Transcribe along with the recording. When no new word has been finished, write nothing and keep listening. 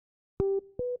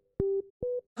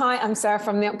Hi, I'm Sarah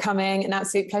from The Upcoming. An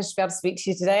absolute pleasure to be able to speak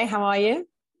to you today. How are you?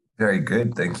 Very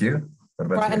good, thank you. What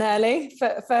about Bright you? and early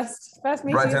for first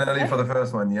meeting. Bright and early for the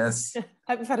first one, yes.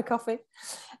 Hope you've had a coffee.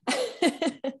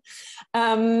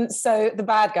 So the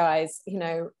bad guys,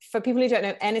 for people who don't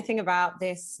know anything about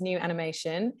this new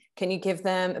animation, can you give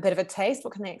them a bit of a taste?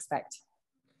 What can they expect?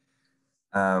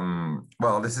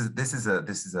 Well, this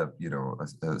is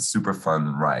a super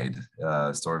fun ride.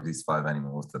 Story of these five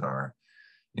animals that are,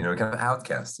 kind of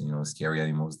outcasts, scary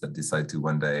animals that decide to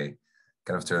one day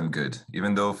kind of turn good,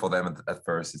 even though for them at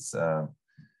first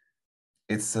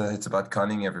it's about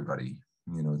conning everybody.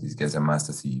 These guys are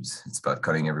master thieves. It's about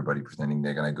cutting everybody, pretending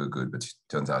they're gonna go good. But it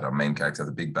turns out our main character,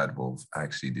 the big bad wolf,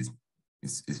 actually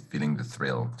is feeling the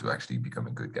thrill to actually become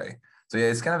a good guy. So yeah,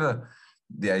 it's kind of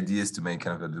the idea is to make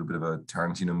kind of a little bit of a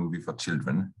Tarantino movie for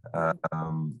children,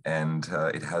 and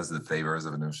it has the flavors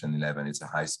of an Ocean 11. It's a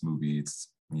heist movie. It's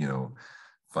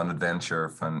fun adventure,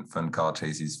 fun car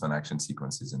chases, fun action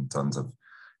sequences, and tons of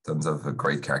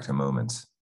great character moments.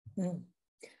 Mm.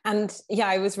 And yeah,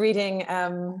 I was reading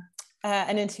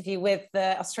an interview with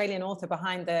the Australian author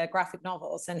behind the graphic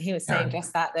novels, and he was saying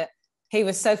just that he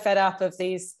was so fed up of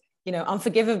these,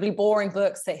 unforgivably boring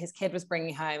books that his kid was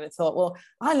bringing home, and thought, well,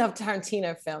 I love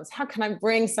Tarantino films. How can I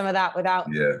bring some of that without,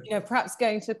 perhaps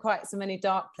going to quite so many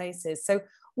dark places? So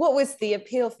what was the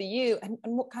appeal for you, and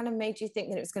what kind of made you think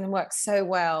that it was going to work so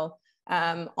well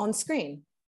on screen?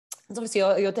 It's obviously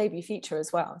your debut feature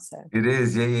as well. So it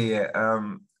is, yeah.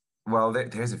 Well,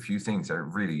 there's a few things that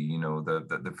really,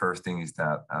 the first thing is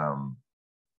that,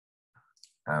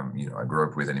 I grew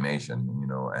up with animation,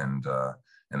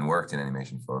 and worked in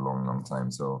animation for a long, long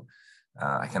time. So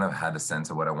I kind of had a sense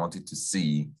of what I wanted to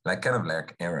see, like kind of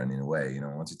like Aaron in a way, I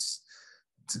wanted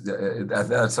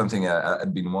that's something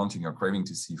I'd been wanting or craving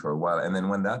to see for a while. And then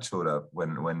when that showed up,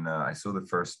 when I saw the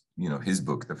first, his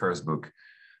book, the first book,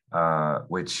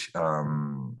 which,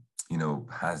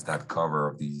 has that cover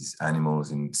of these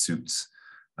animals in suits.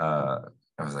 I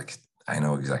was like, I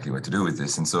know exactly what to do with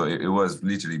this. And so it was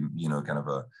literally, kind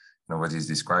of what he's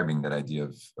describing, that idea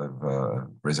of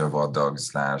Reservoir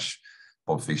Dogs /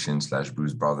 Pulp Fiction /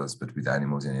 Blues Brothers, but with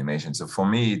animals in animation. So for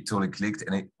me, it totally clicked,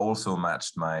 and it also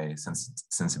matched my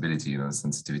sensibility,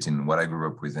 sensitivity in what I grew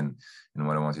up with and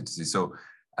what I wanted to see. So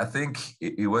I think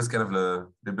it was kind of a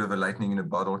bit of a lightning in a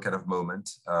bottle kind of moment,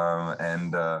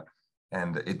 and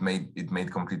it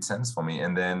made complete sense for me.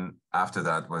 And then after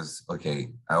that was, okay,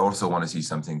 I also want to see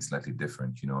something slightly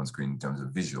different, on screen in terms of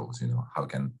visuals. How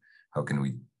can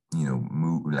we,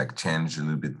 move, like change a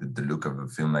little bit the look of a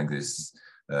film like this,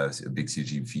 a big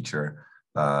CG feature,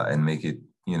 and make it,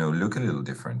 look a little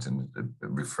different and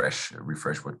refresh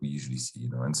what we usually see,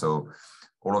 And so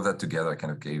all of that together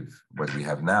kind of gave what we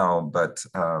have now. But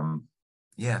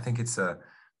I think it's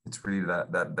really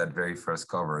that very first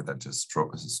cover that just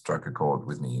struck a chord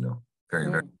with me,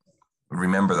 very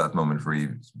remember that moment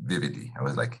very vividly. I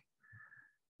was like,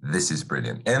 this is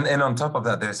brilliant. And on top of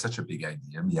that, there's such a big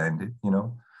idea behind it,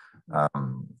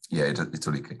 it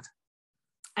totally clicked.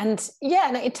 And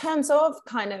in terms of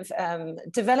kind of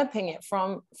developing it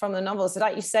from the novels,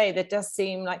 like you say, there does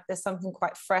seem like there's something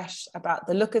quite fresh about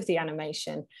the look of the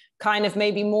animation, kind of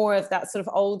maybe more of that sort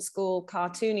of old school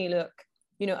cartoony look,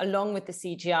 along with the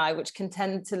CGI, which can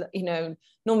tend to,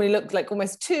 normally look like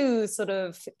almost two sort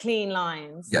of clean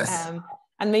lines. Yes.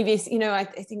 And maybe, I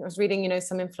think I was reading,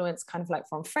 some influence kind of like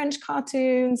from French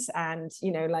cartoons and,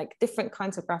 like different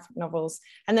kinds of graphic novels.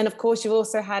 And then, of course, you've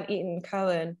also had Ethan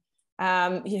Cohen,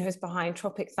 who's behind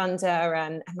Tropic Thunder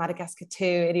and Madagascar 2,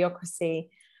 Idiocracy,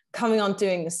 coming on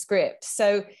doing the script.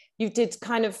 So you did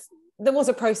there was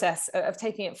a process of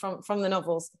taking it from the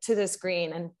novels to the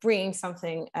screen and bringing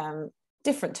something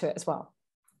different to it as well.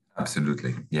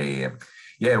 Absolutely. Yeah.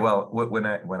 Well,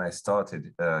 when I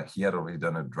started, he had already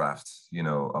done a draft,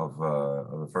 of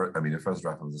the first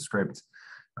draft of the script.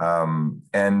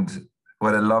 And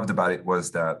what I loved about it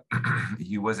was that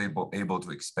he was able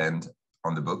to expand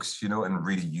on the books, and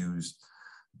really use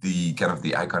the kind of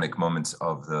the iconic moments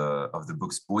of the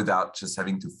books without just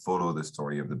having to follow the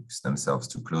story of the books themselves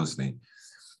too closely,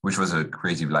 which was a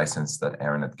creative license that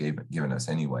Aaron had given us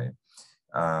anyway.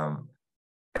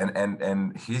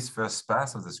 And his first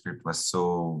pass of the script was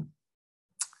so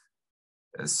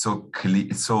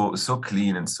clean, so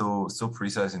clean and so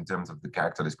precise in terms of the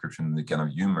character description and the kind of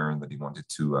humor that he wanted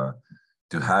to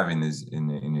have in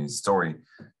his story,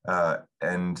 so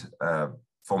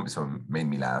it made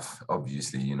me laugh,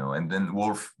 obviously, And then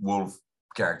Wolf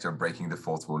character breaking the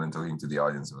fourth wall and talking to the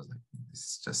audience, was like, this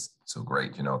is just so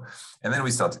great, And then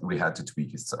we had to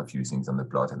tweak a few things on the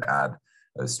plot and add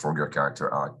a stronger character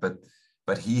arc, but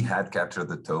but he had captured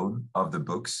the tone of the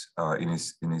books in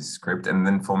his script. And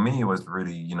then for me, it was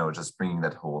really, you know, just bringing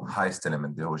that whole heist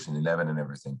element, the Ocean 11 and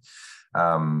everything.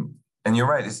 And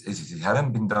you're right, it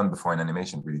hadn't been done before in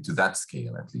animation, really, to that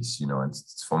scale, at least, you know. And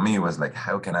for me, it was like,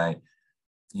 how can I,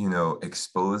 you know,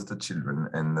 expose the children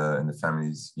and the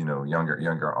families, you know,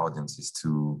 younger audiences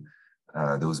to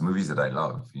those movies that I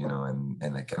love, you know,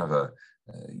 and I kind of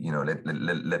you know,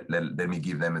 let me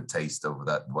give them a taste of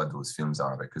that, what those films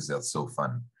are, because they're so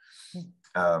fun.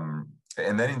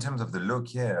 And then in terms of the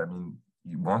look, yeah, I mean,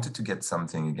 you wanted to get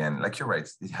something again, like you're right,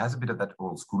 it has a bit of that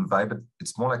old school vibe, but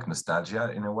it's more like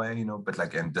nostalgia in a way, you know, but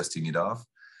like, and dusting it off.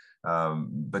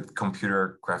 But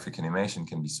computer graphic animation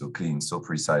can be so clean, so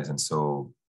precise, and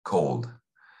so cold.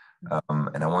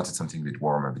 And I wanted something a bit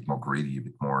warmer, a bit more gritty, a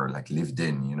bit more like lived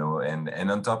in, you know, and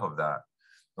on top of that,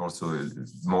 also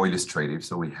more illustrative.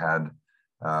 So we had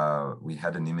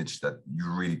an image that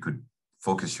you really could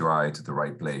focus your eye to the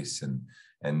right place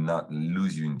and not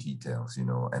lose you in details, you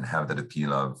know, and have that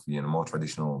appeal of, you know, more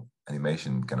traditional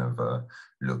animation kind of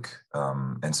look.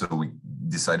 And so we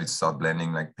decided to start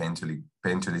blending like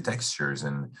painterly textures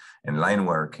and line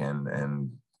work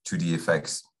and 2D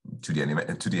effects,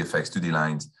 2D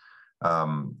lines.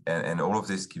 And all of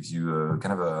this gives you a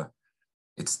kind of a,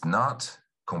 it's not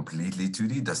completely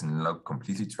 2D, doesn't look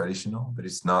completely traditional, but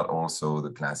it's not also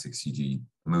the classic CG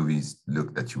movies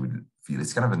look that you would feel.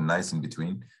 It's kind of a nice in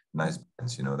between, nice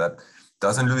balance, you know, that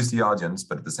doesn't lose the audience,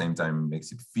 but at the same time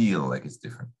makes it feel like it's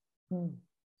different.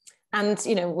 And,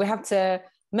 you know, we have to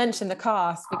mention the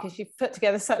cast, because you've put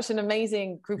together such an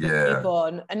amazing group of people,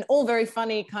 and all very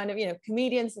funny kind of, you know,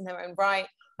 comedians in their own right.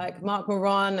 Like Mark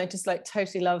Moran, I just like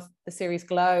totally love the series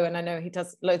Glow, and I know he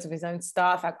does loads of his own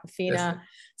stuff. Aquafina,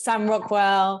 Sam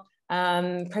Rockwell,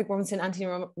 Craig Robinson, Anthony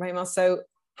Ramos. So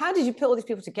how did you put all these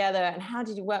people together, and how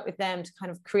did you work with them to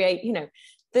kind of create, you know,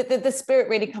 the spirit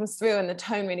really comes through and the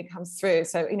tone really comes through?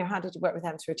 So, you know, how did you work with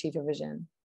them to achieve your vision?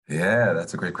 Yeah,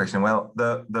 that's a great question. Well,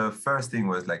 the first thing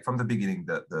was like from the beginning,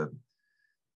 the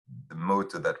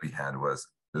motto that we had was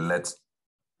let's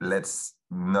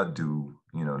not do,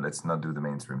 you know, let's not do the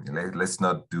mainstream thing. Let's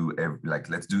not do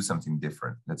let's do something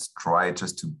different. Let's try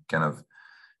just to kind of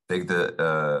take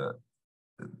the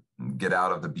get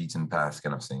out of the beaten path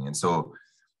kind of thing. And so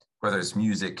whether it's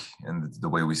music and the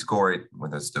way we score it,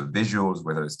 whether it's the visuals,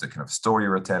 whether it's the kind of story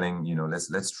we're telling, you know,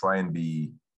 let's try and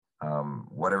be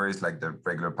whatever is like the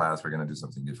regular path, we're going to do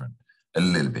something different, a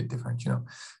little bit different, you know.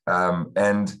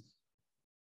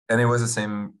 And it was the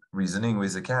same reasoning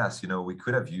with the cast. You know, we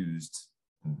could have used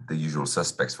the usual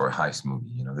suspects for a heist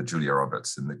movie, you know, the Julia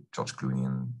Roberts and the George Clooney,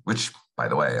 and which, by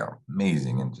the way, are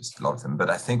amazing and just love them. But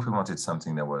I think we wanted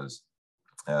something that was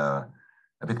a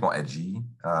bit more edgy,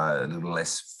 a little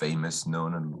less famous,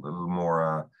 known, and a little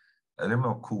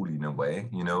more cool in a way,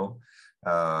 you know.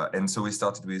 And so we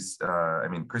started with, I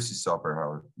mean, Chrissy Soper,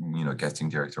 our, you know, casting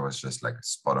director, was just like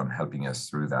spot on helping us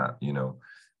through that, you know.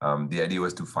 The idea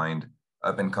was to find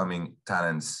up and coming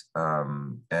talents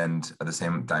and at the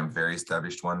same time very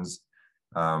established ones.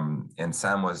 And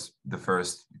Sam was the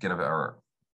first kind of our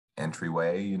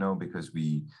entryway, you know, because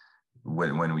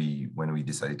when we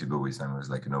decided to go with Sam, it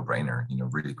was like a no-brainer, you know,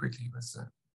 really quickly. It was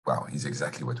wow, he's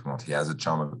exactly what we want. He has a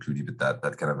charm of a Clooney, but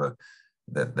that kind of a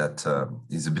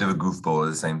he's a bit of a goofball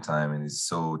at the same time, and he's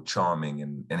so charming,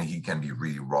 and he can be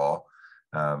really raw.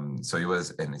 So he was,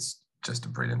 and it's just a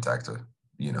brilliant actor,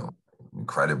 you know,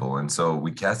 incredible. And so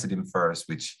we casted him first,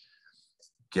 which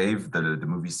gave the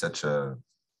movie such a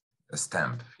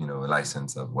stamp, you know, a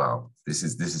license of, wow, this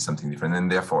is something different.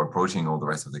 And therefore approaching all the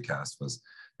rest of the cast was,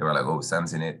 they were like, oh,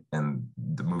 Sam's in it and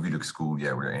the movie looks cool,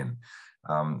 yeah, we're in.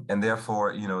 And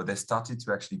therefore, you know, they started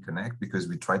to actually connect because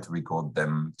we tried to record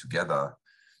them together,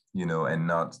 you know, and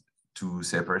not too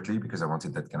separately, because I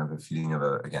wanted that kind of a feeling of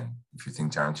again, if you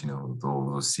think Tarantino,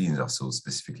 those scenes are so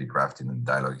specifically crafted and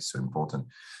dialogue is so important.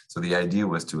 So the idea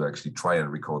was to actually try and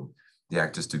record the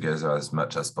actors together as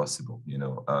much as possible, you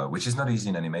know, which is not easy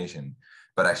in animation,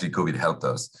 but actually COVID helped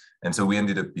us. And so we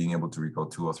ended up being able to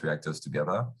record 2 or 3 actors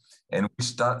together, and we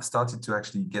started to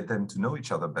actually get them to know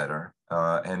each other better.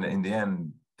 And in the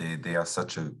end, they are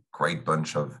such a great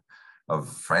bunch of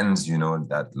friends, you know,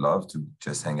 that love to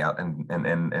just hang out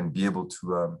and be able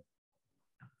to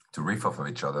riff off of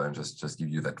each other and just give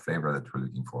you that flavor that we're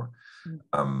looking for.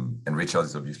 And Richard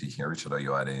is obviously here, Richard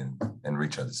Ayoade, and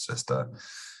Richard is just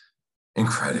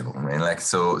incredible, man. Like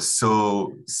so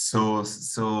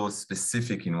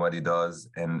specific in what he does,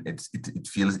 and it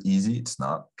feels easy. It's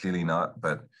not, clearly not,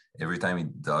 but every time he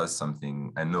does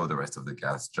something, I know the rest of the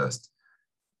cast just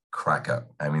crack up.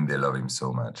 I mean, they love him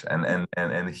so much,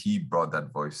 and he brought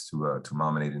that voice to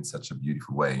Marmalade in such a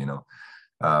beautiful way, you know.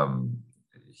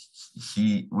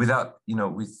 he without,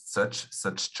 with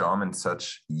such charm and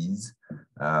such ease.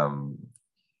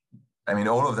 I mean,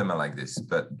 all of them are like this,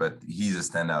 but he's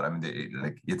a standout. I mean,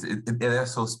 they're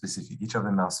so specific. Each of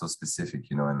them are so specific,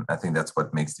 and I think that's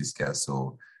what makes this cast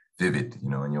so vivid,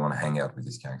 and you want to hang out with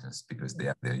these characters because they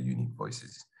have their unique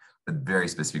voices, but very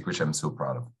specific, which I'm so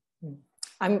proud of.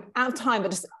 I'm out of time,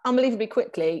 but just unbelievably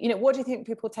quickly, what do you think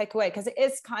people take away? Because it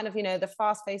is kind of, the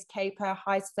fast-paced caper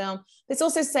heist film. It's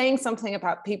also saying something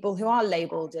about people who are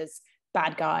labeled as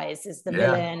bad guys, as the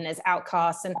villain, as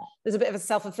outcasts, and there's a bit of a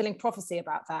self-fulfilling prophecy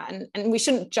about that, and we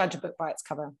shouldn't judge a book by its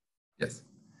cover. Yes,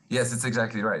 it's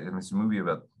exactly right. It's a movie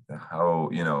about how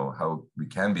we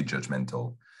can be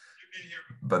judgmental,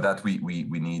 but that we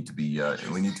need to be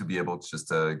able to just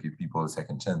give people a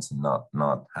second chance and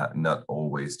not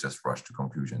always just rush to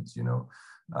conclusions.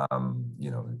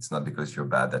 It's not because you're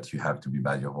bad that you have to be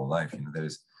bad your whole life.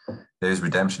 There's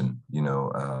redemption.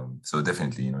 So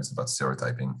definitely, it's about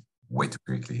stereotyping way too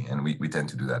quickly, and we tend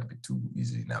to do that a bit too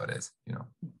easily nowadays. Are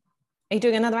you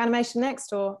doing another animation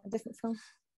next, or a different film?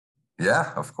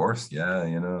 Yeah, of course. Yeah,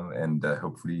 and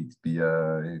hopefully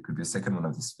it could be a second one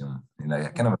of this film. And I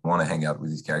kind of want to hang out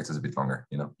with these characters a bit longer.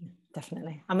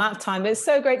 Definitely. I'm out of time, but it's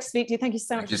so great to speak to you. Thank you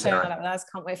so much for sharing that with us.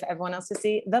 Can't wait for everyone else to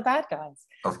see The Bad Guys.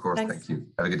 Of course. Thanks. Thank you.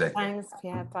 Have a good day. Thanks,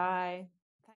 Pierre. Bye.